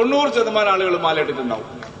നടക്കുന്നതെങ്കിൽ ഒരു 90% ആളുകൾ മാലയിട്ടിട്ടുണ്ടാവും,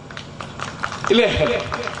 ഇല്ലേ?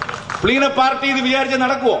 പ്ലീന പാർട്ടി ഇത് വിചാരിച്ച്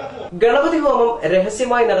നടക്കുവോ? ഗണപതി ഹോമം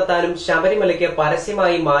രഹസ്യമായി നടത്താനും ശബരിമലയ്ക്ക്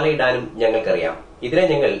പരസ്യമായി മാലയിടാനും ഞങ്ങൾക്കറിയാം. ഇതിനെ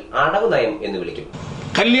ഞങ്ങൾ അടവ് നയം എന്ന് വിളിക്കും.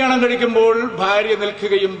 കല്യാണം കഴിക്കുമ്പോൾ ഭാര്യ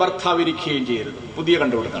നിൽക്കുകയും ഭർത്താവ് ഇരിക്കുകയും ചെയ്യരുത്. പുതിയ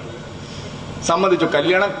കണ്ടുപിടുത്താണ്. സമ്മതിച്ചു.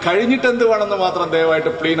 കല്യാണം കഴിഞ്ഞിട്ട് എന്ത് വേണമെന്ന് മാത്രം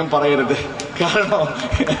ദയവായിട്ട് പ്ലീനം പറയരുത്. കാരണം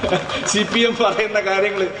CPM പറയുന്ന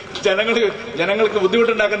കാര്യങ്ങൾ ജനങ്ങൾക്ക്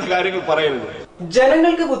ബുദ്ധിമുട്ടുണ്ടാക്കുന്ന കാര്യങ്ങൾ പറയരുത്.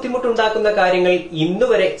 ജനങ്ങൾക്ക് ബുദ്ധിമുട്ടുണ്ടാക്കുന്ന കാര്യങ്ങൾ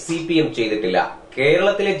ഇന്നുവരെ CPM ചെയ്തിട്ടില്ല.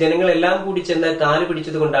 കേരളത്തിലെ ജനങ്ങളെല്ലാം കൂടി ചെന്ന് കാല്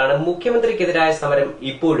പിടിച്ചതുകൊണ്ടാണ് മുഖ്യമന്ത്രിക്കെതിരായ സമരം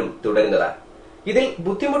ഇപ്പോഴും തുടരുന്നത്. ഇതിൽ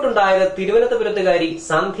ബുദ്ധിമുട്ടുണ്ടായത് തിരുവനന്തപുരത്തുകാരി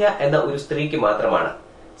സന്ധ്യ എന്ന ഒരു സ്ത്രീക്ക് മാത്രമാണ്.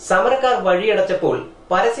 സമരക്കാർ വഴിയടച്ചപ്പോൾ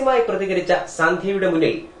പരസ്യമായി പ്രതികരിച്ച സന്ധ്യയുടെ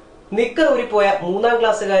മുന്നിൽ നിക്കർ ഊരിപ്പോയ 3ാം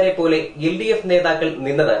ക്ലാസ്സുകാരെ പോലെ LDF നേതാക്കൾ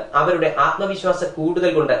നിന്നത് അവരുടെ ആത്മവിശ്വാസ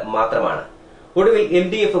കൂടുതൽ കൊണ്ട് മാത്രമാണ്. ഒടുവിൽ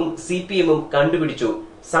LDF-ഉം CPM-ഉം കണ്ടുപിടിച്ചു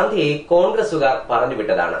സന്ധ്യയെ കോൺഗ്രസുകാർ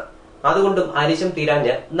പറഞ്ഞുവിട്ടതാണ്. അതുകൊണ്ടും അരിശം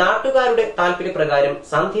തീരാഞ്ഞ് നാട്ടുകാരുടെ താൽപര്യപ്രകാരം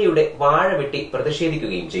സന്ധ്യയുടെ വാഴ വെട്ടി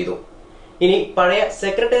പ്രതിഷേധിക്കുകയും ചെയ്തു. ഇനി പഴയ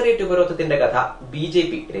സെക്രട്ടേറിയറ്റ് ഉപരോധത്തിന്റെ കഥ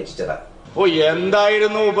BJP രചിച്ചത്.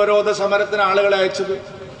 എന്തായിരുന്നു ഉപരോധ സമരത്തിന് ആളുകളെ അയച്ചത്?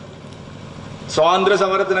 സ്വാതന്ത്ര്യ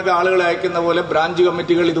സമരത്തിനൊക്കെ ആളുകളെ അയക്കുന്ന പോലെ ബ്രാഞ്ച്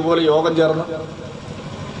കമ്മിറ്റികൾ ഇതുപോലെ യോഗം ചേർന്ന്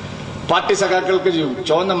പാർട്ടി സഖാക്കൾക്ക്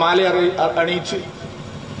ചുവന്ന മാല അണിയിച്ച്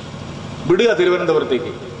വിടുക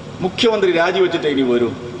തിരുവനന്തപുരത്തേക്ക്. മുഖ്യമന്ത്രി രാജിവെച്ചിട്ട് ഇനി വരൂ.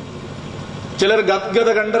 ചിലർ ഗദ്ഗത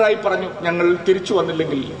കണ്ടരായി പറഞ്ഞു, ഞങ്ങൾ തിരിച്ചു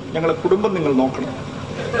വന്നില്ലെങ്കിൽ ഞങ്ങളെ കുടുംബം നിങ്ങൾ നോക്കണം.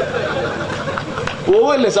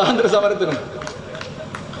 പോവല്ലേ സ്വാതന്ത്ര്യ സമരത്തിന്?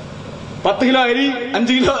 10 കിലോ അരി,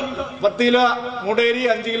 5 കിലോ 10 കിലോ മുടേരി,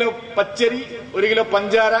 5 കിലോ പച്ചരി, 1 കിലോ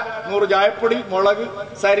പഞ്ചാര, 100 ചായപ്പൊടി, മുളക്,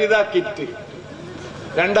 സരിത കിറ്റ്,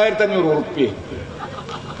 2500 ഉറുപ്പ്യ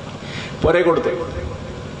പൊരേ കൊടുത്തേ.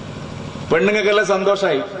 പെണ്ണുങ്ങൾക്കെല്ലാം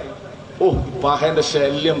സന്തോഷമായി. പാഹന്റെ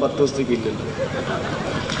ശല്യം 10 ദിവസത്തേക്ക് ഇല്ലല്ലോ.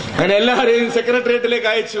 അങ്ങനെ എല്ലാവരെയും സെക്രട്ടേറിയറ്റിലേക്ക്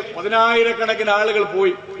അയച്ചു. 10,000-കണക്കിന് ആളുകൾ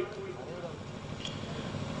പോയി.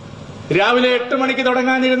 രാവിലെ 8 മണിക്ക്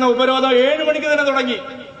തുടങ്ങാനിരുന്ന ഉപരോധം 7 മണിക്ക് തന്നെ തുടങ്ങി.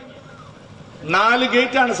 4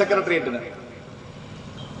 ഗേറ്റാണ് സെക്രട്ടേറിയറ്റിന്.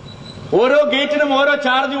 ഓരോ ഗേറ്റിനും ഓരോ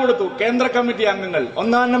ചാർജ് കൊടുത്തു കേന്ദ്ര കമ്മിറ്റി അംഗങ്ങൾ.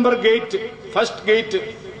 1ാം നമ്പർ ഗേറ്റ്, ഫസ്റ്റ് ഗേറ്റ്,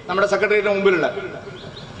 നമ്മുടെ സെക്രട്ടേറിയറ്റിന് മുമ്പിലുള്ള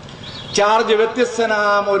ചാർജ്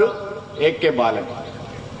വ്യത്യസ്തനാം ഒരു AK ബാലൻ.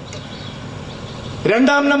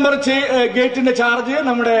 2ാം നമ്പർ ഗേറ്റിന്റെ ചാർജ്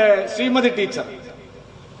നമ്മുടെ ശ്രീമതി ടീച്ചർ.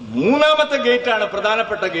 3ാമത്തെ ഗേറ്റാണ്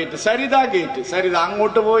പ്രധാനപ്പെട്ട ഗേറ്റ്, സരിത ഗേറ്റ്. സരിത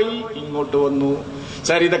അങ്ങോട്ട് പോയി, ഇങ്ങോട്ട് വന്നു,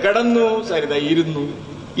 സരിത കിടന്നു, സരിത ഇരുന്നു.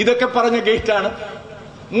 ഇതൊക്കെ പറഞ്ഞ ഗേറ്റാണ്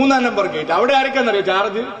 3ാം നമ്പർ ഗേറ്റ്. അവിടെ ആരൊക്കെന്നറിയോ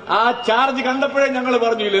ചാർജ്? ആ ചാർജ് കണ്ടപ്പോഴേ ഞങ്ങൾ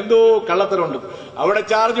പറഞ്ഞു ഇല്ല, എന്തോ കള്ളത്തരമുണ്ട്. അവിടെ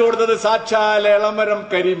ചാർജ് കൊടുത്തത് സാക്ഷാൽ എളമരം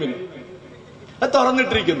കരീമിന്. അത്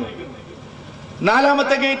തുറന്നിട്ടിരിക്കുന്നു.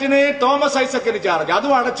 4ാമത്തെ ഗേറ്റിന് തോമസ് ഐസക്കിന് ചാർജ്,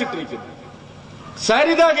 അതും അടച്ചിട്ടിരിക്കുന്നു.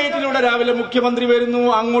 സരിത ഗേറ്റിലൂടെ രാവിലെ മുഖ്യമന്ത്രി വരുന്നു,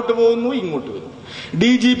 അങ്ങോട്ട് പോകുന്നു, ഇങ്ങോട്ട് വരുന്നു.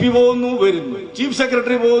 DGP പോകുന്നു, വരുന്നു. ചീഫ്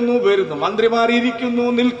സെക്രട്ടറി പോകുന്നു, വരുന്നു. മന്ത്രിമാർ ഇരിക്കുന്നു,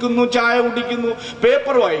 നിൽക്കുന്നു, ചായ കുടിക്കുന്നു,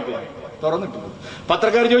 പേപ്പർ വായിക്കുന്നു. തുറന്നിട്ടില്ല.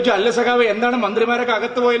 പത്രക്കാർ ചോദിച്ചു, അല്ല സഖാവ്, എന്താണ് മന്ത്രിമാരൊക്കെ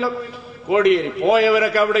അകത്ത് പോയല്ലോ? കോടിയേരി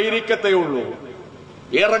പോയവരൊക്കെ അവിടെ ഇരിക്കത്തേ ഉള്ളൂ,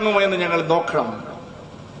 ഇറങ്ങുമെന്ന് ഞങ്ങൾ നോക്കണം.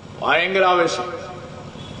 ഭയങ്കര ആവേശം.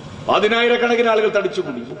 10,000-കണക്കിന് ആളുകൾ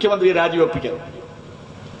തടിച്ചുകൂടി മുഖ്യമന്ത്രിയെ രാജിവെപ്പിക്കാൻ.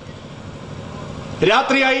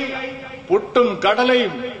 രാത്രിയായി. പുട്ടും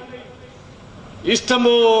കടലയും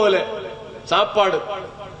ഇഷ്ടംപോലെ സാപ്പാട്.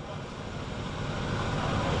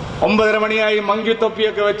 9:30 മണിയായി.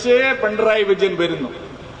 മങ്കിത്തൊപ്പിയൊക്കെ വെച്ച് പിണറായി വിജയൻ വരുന്നു.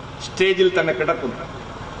 സ്റ്റേജിൽ തന്നെ കിടക്കുന്നു.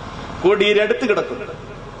 കോടിയേരി അടുത്ത് കിടക്കുന്നു.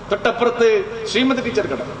 തൊട്ടപ്പുറത്ത് ശ്രീമതി ടീച്ചർ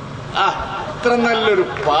കിടക്കുന്നു. ഇത്ര നല്ലൊരു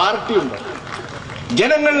പാർട്ടി ഉണ്ട്.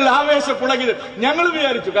 ജനങ്ങൾ ആവേശപ്പുളകിത് ഞങ്ങൾ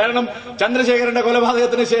വിചാരിച്ചു. കാരണം ചന്ദ്രശേഖരന്റെ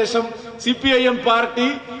കൊലപാതകത്തിന് ശേഷം CPIM പാർട്ടി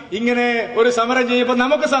ഇങ്ങനെ ഒരു സമരം ചെയ്യുമ്പോൾ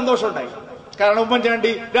നമുക്ക് സന്തോഷമുണ്ടായി. കാരണം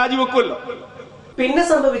ഉമ്മൻചാണ്ടി രാജിവെക്കുമല്ലോ. പിന്നെ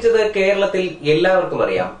സംഭവിച്ചത് കേരളത്തിൽ എല്ലാവർക്കും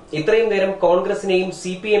അറിയാം. ഇത്രയും നേരം കോൺഗ്രസിനെയും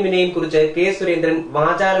CPM-നെയും കുറിച്ച് K. സുരേന്ദ്രൻ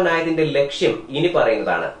വാചാലനായതിന്റെ ലക്ഷ്യം ഇനി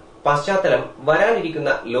പറയുന്നതാണ്. പശ്ചാത്തലം വരാനിരിക്കുന്ന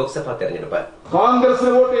ലോക്സഭാ തെരഞ്ഞെടുപ്പ്.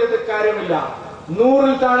 കോൺഗ്രസിന് വോട്ട് ചെയ്തിട്ട് കാര്യമില്ല.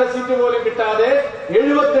 100-ൽ താഴെ സീറ്റ് പോലും കിട്ടാതെ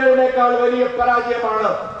 77-നേക്കാൾ വലിയ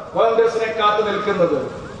പരാജയമാണ് കോൺഗ്രസിനെ കാത്തു നിൽക്കുന്നത്.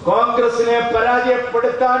 കോൺഗ്രസിനെ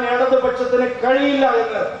പരാജയപ്പെടുത്താൻ ഇടതുപക്ഷത്തിന് കഴിയില്ല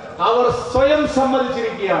എന്ന് അവർ സ്വയം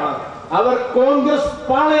സമ്മതിച്ചിരിക്കുകയാണ്. അവർ കോൺഗ്രസ്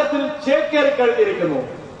പാളയത്തിൽ ചേക്കേറി കഴിഞ്ഞിരിക്കുന്നു.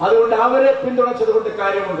 അതുകൊണ്ട് അവരെ പിന്തുണച്ചത് കൊണ്ട്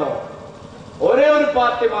കാര്യമുണ്ടോ? ഒരേ ഒരു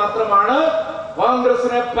പാർട്ടി മാത്രമാണ്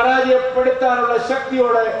കോൺഗ്രസിനെ പരാജയപ്പെടുത്താനുള്ള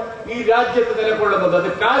ശക്തിയോടെ ഈ രാജ്യത്ത് നിലകൊള്ളുന്നത്. അത്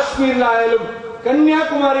കാശ്മീരിലായാലും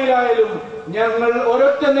കന്യാകുമാരിയിലായാലും ഞങ്ങൾ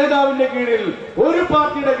ഒരൊറ്റ നേതാവിന്റെ കീഴിൽ, ഒരു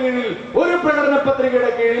പാർട്ടിയുടെ കീഴിൽ, ഒരു പ്രകടന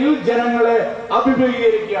പത്രികയുടെ കീഴിൽ ജനങ്ങളെ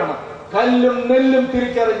അഭിമുഖീകരിക്കുകയാണ്. കല്ലും നെല്ലും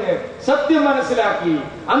തിരിച്ചറിഞ്ഞ് സത്യം മനസ്സിലാക്കി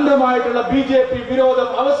അന്ധമായിട്ടുള്ള BJP വിരോധം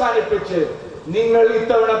അവസാനിപ്പിച്ച് നിങ്ങൾ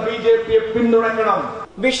ഇത്തവണ BJPയെ പിന്തുണയ്ക്കണം.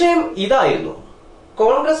 വിഷയം ഇതായിരുന്നു.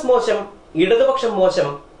 കോൺഗ്രസ് മോശം, ഇടതുപക്ഷം മോശം,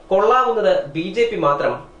 കൊള്ളാവുന്നത് BJP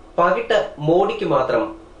മാത്രം, പകിട്ട് മോഡിക്ക് മാത്രം.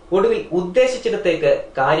 ഒടുവിൽ ഉദ്ദേശിച്ചിടത്തേക്ക്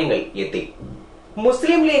കാര്യങ്ങൾ എത്തി.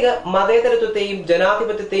 മുസ്ലിം ലീഗ് മതേതരത്വത്തെയും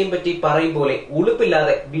ജനാധിപത്യത്തെയും പറ്റി പറയും പോലെ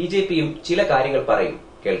ഉളുപ്പില്ലാതെ BJPയും ചില കാര്യങ്ങൾ പറയും.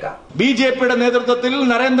 കേൾക്കാം. BJPയുടെ നേതൃത്വത്തിൽ,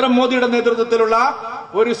 നരേന്ദ്രമോദിയുടെ നേതൃത്വത്തിലുള്ള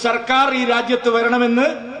ഒരു സർക്കാർ ഈ രാജ്യത്ത് വരണമെന്ന്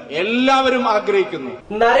എല്ലാവരും ആഗ്രഹിക്കുന്നു.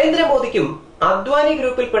 നരേന്ദ്രമോദിക്കും അദ്വാനി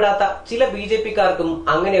ഗ്രൂപ്പിൽപ്പെടാത്ത ചില BJPക്കാർക്കും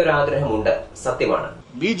അങ്ങനെ ഒരു ആഗ്രഹമുണ്ട്. സത്യമാണ്.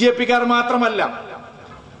 BJPക്കാർ മാത്രമല്ല,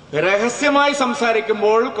 രഹസ്യമായി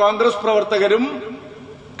സംസാരിക്കുമ്പോൾ കോൺഗ്രസ് പ്രവർത്തകരും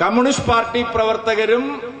കമ്മ്യൂണിസ്റ്റ് പാർട്ടി പ്രവർത്തകരും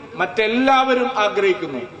മറ്റെല്ലാവരും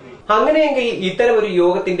ആഗ്രഹിക്കുന്നു. അങ്ങനെയെങ്കിൽ ഇത്തരം ഒരു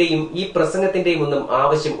യോഗത്തിന്റെയും ഈ പ്രസംഗത്തിന്റെയും ഒന്നും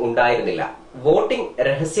ആവശ്യം ഉണ്ടായിരുന്നില്ല. വോട്ടിംഗ്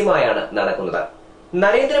രഹസ്യമായാണ് നടക്കുന്നത്.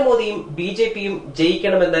 നരേന്ദ്രമോദിയും BJPയും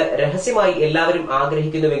ജയിക്കണമെന്ന് രഹസ്യമായി എല്ലാവരും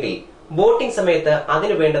ആഗ്രഹിക്കുന്നുവെങ്കിൽ വോട്ടിംഗ് സമയത്ത്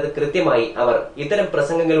അതിനു വേണ്ടത് കൃത്യമായി അവർ ഇത്തരം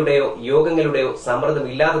പ്രസംഗങ്ങളുടെയോ യോഗങ്ങളുടെയോ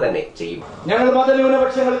സമ്മർദ്ദമില്ലാതെ തന്നെ ചെയ്യും. ഞങ്ങൾ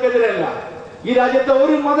മതന്യൂനപക്ഷങ്ങൾക്കെതിരല്ല. ഈ രാജ്യത്തെ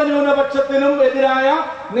ഒരു മതന്യൂനപക്ഷത്തിനും എതിരായ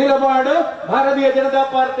നിലപാട് ഭാരതീയ ജനതാ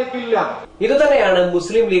പാർട്ടിക്കില്ല. ഇതുതന്നെയാണ്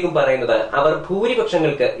മുസ്ലിം ലീഗും പറയുന്നത്. അവർ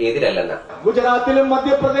ഭൂരിപക്ഷങ്ങൾക്ക് എതിരല്ലെന്ന്. ഗുജറാത്തിലും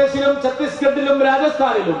മധ്യപ്രദേശിലും ഛത്തീസ്ഗഡിലും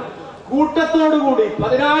രാജസ്ഥാനിലും കൂട്ടത്തോടുകൂടി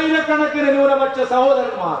 10,000-കണക്കിന് ന്യൂനപക്ഷ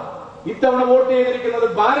സഹോദരന്മാർ ഇത്തവണ വോട്ട് ചെയ്തിരിക്കുന്നത്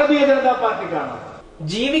ഭാരതീയ ജനതാ പാർട്ടിക്കാണ്.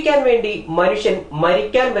 ജീവിക്കാൻ വേണ്ടി മനുഷ്യൻ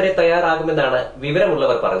മരിക്കാൻ വരെ തയ്യാറാകുമെന്നാണ്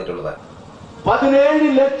വിവരമുള്ളവർ പറഞ്ഞിട്ടുള്ളത്. 17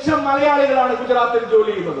 ലക്ഷം മലയാളികളാണ് ഗുജറാത്തിൽ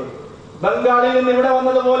ജോലി ചെയ്യുന്നത്. ബംഗാളിൽ നിന്ന് ഇവിടെ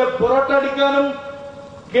വന്നതുപോലെ പൊറോട്ടടിക്കാനും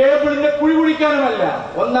കേബിളിന്റെ കുഴി കുഴിക്കാനുമല്ല,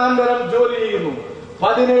 ഒന്നാം തരം ജോലി ചെയ്യുന്നു.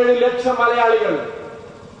 17 ലക്ഷം മലയാളികൾ.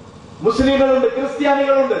 മുസ്ലിങ്ങളുണ്ട്,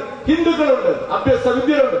 ക്രിസ്ത്യാനികളുണ്ട്, ഹിന്ദുക്കളുണ്ട്, അഭ്യസ്ത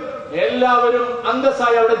വിദ്യരുണ്ട്. എല്ലാവരും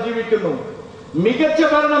അന്തസ്സായി അവിടെ ജീവിക്കുന്നു. മികച്ച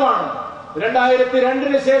ഭരണമാണ്.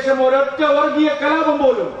 2002-ന് ശേഷം ഒരൊറ്റ വർഗീയ കലാപം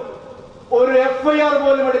പോലും, ഒരു FIR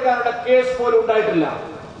പോലും എടുക്കാനുള്ള കേസ് പോലും ഉണ്ടായിട്ടില്ല.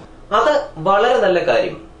 അത് വളരെ നല്ല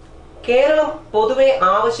കാര്യം. കേരളം പൊതുവെ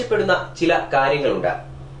ആവശ്യപ്പെടുന്ന ചില കാര്യങ്ങളുണ്ട്.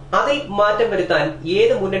 അതിൽ മാറ്റം വരുത്താൻ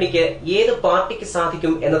ഏത് മുന്നണിക്ക്, ഏത് പാർട്ടിക്ക്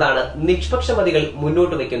സാധിക്കും എന്നതാണ് നിഷ്പക്ഷമതികൾ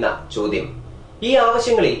മുന്നോട്ട് വയ്ക്കുന്ന ചോദ്യം. ഈ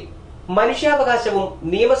ആവശ്യങ്ങളിൽ മനുഷ്യാവകാശവും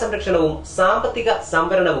നിയമസംരക്ഷണവും സാമ്പത്തിക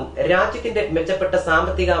സംവരണവും രാജ്യത്തിന്റെ മെച്ചപ്പെട്ട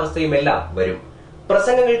സാമ്പത്തികാവസ്ഥയുമെല്ലാം വരും.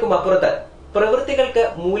 പ്രസംഗങ്ങൾക്കും അപ്പുറത്ത് പ്രവൃത്തികൾക്ക്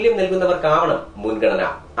മൂല്യം നൽകുന്നവർക്കാവണം മുൻഗണന.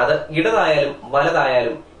 അത് ഇടതായാലും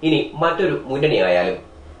വലതായാലും ഇനി മറ്റൊരു മുന്നണിയായാലും.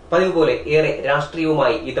 പതിവ് പോലെ ഏറെ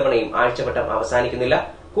രാഷ്ട്രീയവുമായി ഇത്തവണയും ആഴ്ചവട്ടം അവസാനിക്കുന്നില്ല.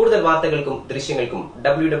 കൂടുതൽ വാർത്തകൾക്കും ദൃശ്യങ്ങൾക്കും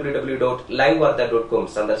www.livevarta.com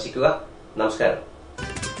സന്ദർശിക്കുക. നമസ്കാരം.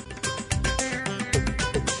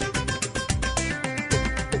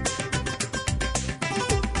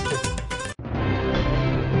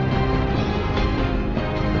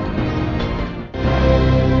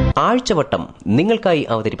 ആഴ്ചവട്ടം നിങ്ങൾക്കായി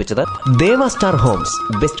അവതരിപ്പിച്ചത് ദേവസ്റ്റാർ Holmes.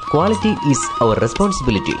 Best quality is our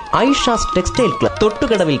responsibility. Aisha's textile club,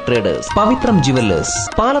 Thottukadavil traders, Pavithram jewellers,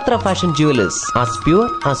 Palathra fashion jewellers, as pure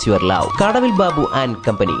as your love, കടവിൽ Babu and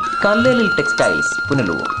company, കല്ലേലിൽ textiles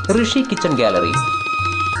Punalur, Rishi kitchen gallery,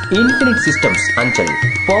 infinite systems Anchal,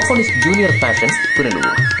 പോപ്പോണിസ് junior fashion Punalur,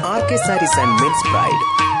 RK saris and men's pride,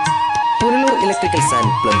 Punalur electricals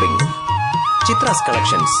and plumbing, Chitra's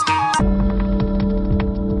collections.